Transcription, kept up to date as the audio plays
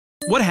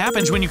What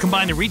happens when you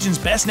combine the region's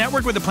best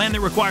network with a plan that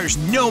requires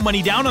no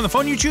money down on the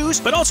phone you choose,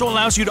 but also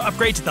allows you to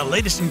upgrade to the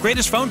latest and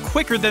greatest phone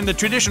quicker than the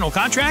traditional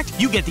contract?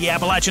 You get the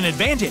Appalachian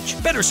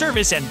Advantage. Better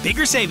service and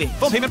bigger savings.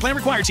 Full payment plan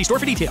required. See store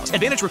for details.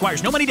 Advantage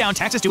requires no money down.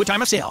 Taxes due at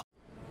time of sale.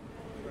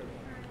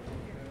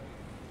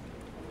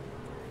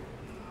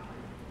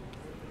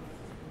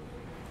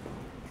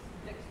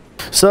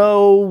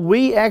 So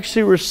we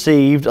actually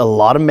received a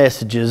lot of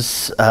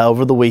messages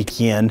over the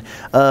weekend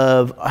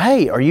of,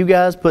 hey, are you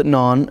guys putting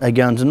on a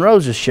Guns N'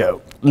 Roses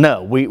show?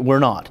 No, we're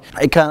not.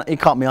 It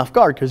caught me off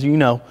guard because, you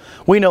know,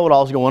 we know what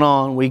all's going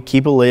on. We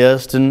keep a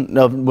list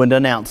and when to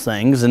announce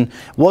things. And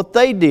what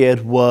they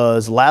did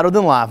was Louder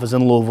Than Life is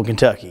in Louisville,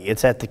 Kentucky.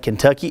 It's at the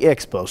Kentucky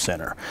Expo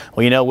Center.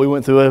 Well, you know, we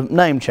went through a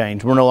name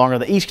change. We're no longer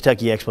the East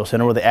Kentucky Expo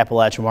Center. We're the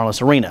Appalachian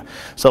Wireless Arena.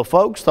 So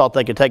folks thought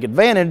they could take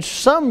advantage,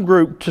 some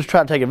group to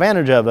try to take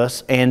advantage of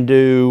us and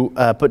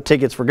put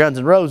tickets for Guns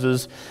N'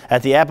 Roses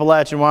at the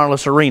Appalachian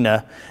Wireless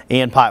Arena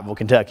in Pikeville,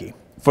 Kentucky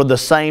for the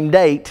same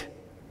date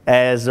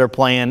as they're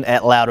playing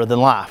at Louder Than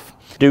Life.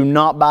 Do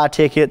not buy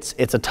tickets.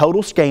 It's a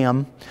total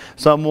scam.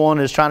 Someone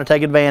is trying to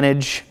take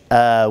advantage.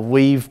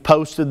 We've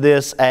posted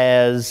this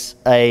as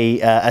a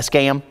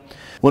scam.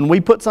 When we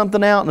put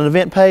something out on an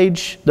event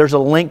page, there's a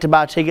link to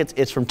buy tickets.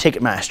 It's from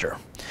Ticketmaster.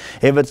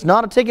 If it's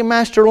not a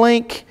Ticketmaster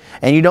link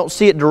and you don't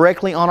see it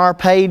directly on our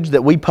page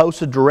that we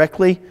posted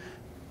directly,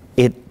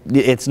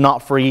 it's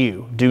not for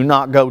you. Do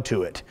not go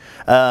to it.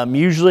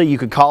 Usually you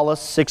could call us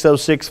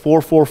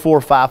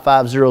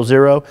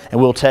 606-444-5500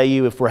 and we'll tell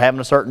you if we're having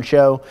a certain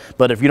show.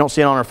 But if you don't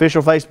see it on our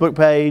official Facebook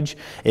page,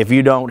 if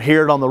you don't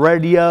hear it on the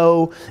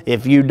radio,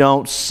 if you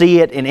don't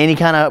see it in any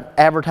kind of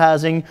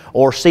advertising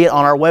or see it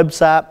on our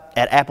website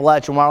at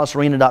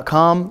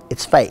AppalachianWirelessArena.com,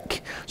 it's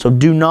fake. So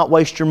do not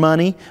waste your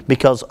money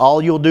because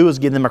all you'll do is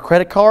give them a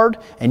credit card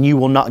and you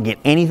will not get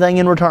anything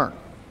in return.